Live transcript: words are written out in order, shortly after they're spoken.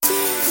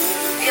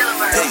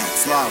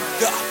Slaughter.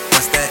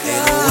 What's that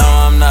ego?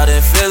 No, I'm not in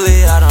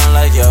Philly, I don't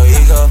like your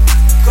ego.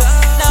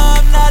 No,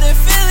 I'm not in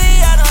Philly,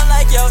 I don't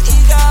like your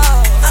ego.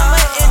 I'm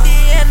an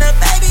Indiana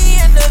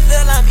baby, in the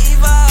Ville, I'm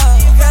evil.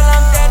 Girl,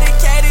 I'm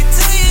dedicated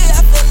to you,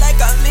 I feel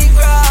like I'm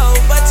Negro.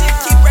 But you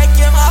keep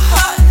breaking my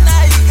heart,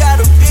 now you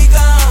gotta be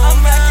gone. I'm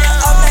rocking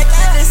up back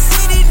in the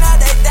city, now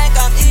they think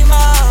I'm emo.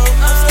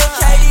 I'm still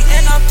Katie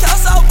and I'm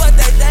Kelso, but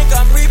they think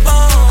I'm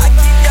reborn. I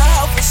keep your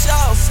hoe for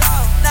show,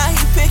 now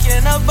he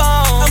picking a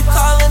bone. I'm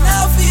calling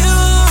out for you,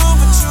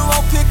 but you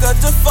won't pick up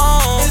the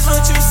phone. Is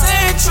what you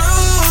saying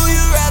true?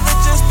 You rather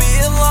just be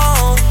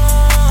alone.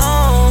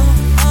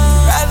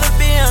 Rather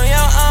be on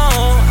your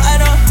own.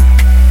 I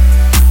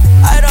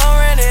don't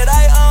rent it,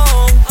 I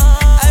own.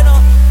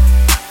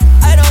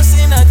 I don't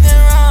see nothing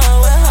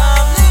wrong with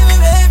how I'm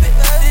living, baby.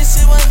 This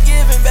shit wasn't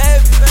given,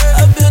 baby.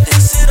 I built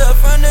this shit up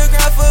from the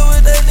ground for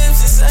what they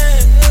lips is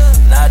saying.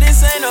 Now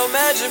this ain't no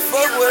magic,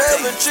 fuck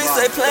whatever tricks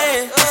they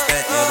playing.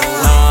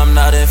 No, I'm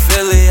not in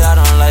Philly, I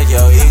don't like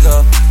your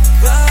ego.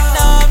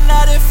 No, I'm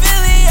not in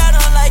Philly, I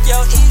don't like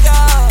your ego.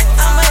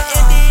 I'm an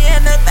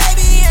Indiana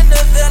baby, in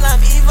the Ville,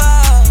 I'm evil.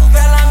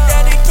 Girl, I'm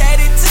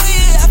dedicated to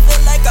you, I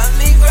feel like I'm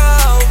Negro.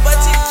 But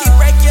you keep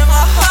breaking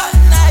my heart,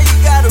 now you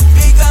gotta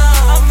be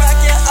gone. I'm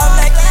rocking up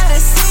back in the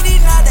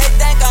city, now they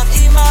think I'm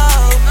emo.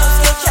 I'm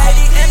still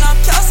Katie and I'm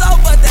Kelso,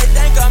 but they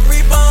think I'm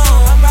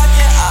reborn. I'm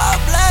rocking all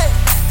black,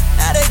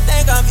 now they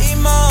think I'm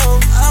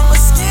emo. I'm a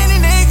skinny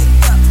nigga,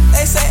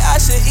 they say I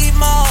should eat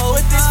more.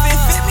 But this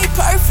bitch fit me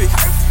perfect.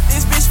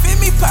 This bitch fit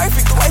me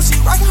perfect, the way she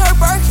rockin' her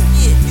Birkin.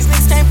 These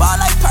niggas can't ball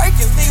like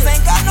Perkins, niggas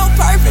ain't got no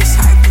purpose.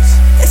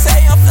 They say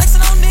I'm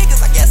flexing on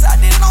niggas, I guess I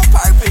did it on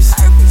purpose.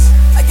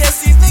 I guess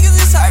these niggas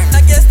is hurting,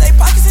 I guess they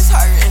pockets is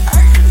hurting.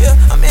 Yeah,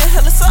 I'm in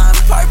hella something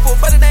purple,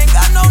 but it ain't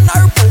got no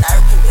nurple.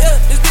 Yeah,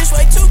 this bitch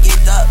way too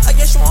geeked up, I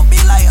guess you won't be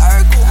like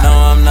Urkel. No,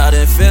 I'm not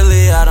in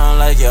Philly, I don't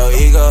like your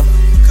ego.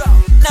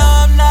 No,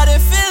 I'm not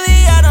in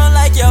Philly, I don't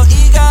like your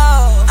ego.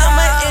 I'm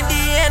an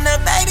Indiana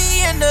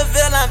baby, in the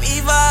Ville, I'm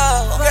evil.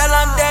 Girl,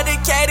 I'm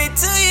dedicated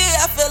to you,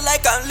 I feel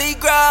like I'm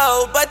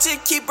Negro. But you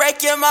keep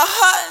breaking my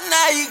heart,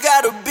 now you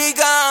gotta be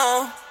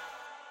gone.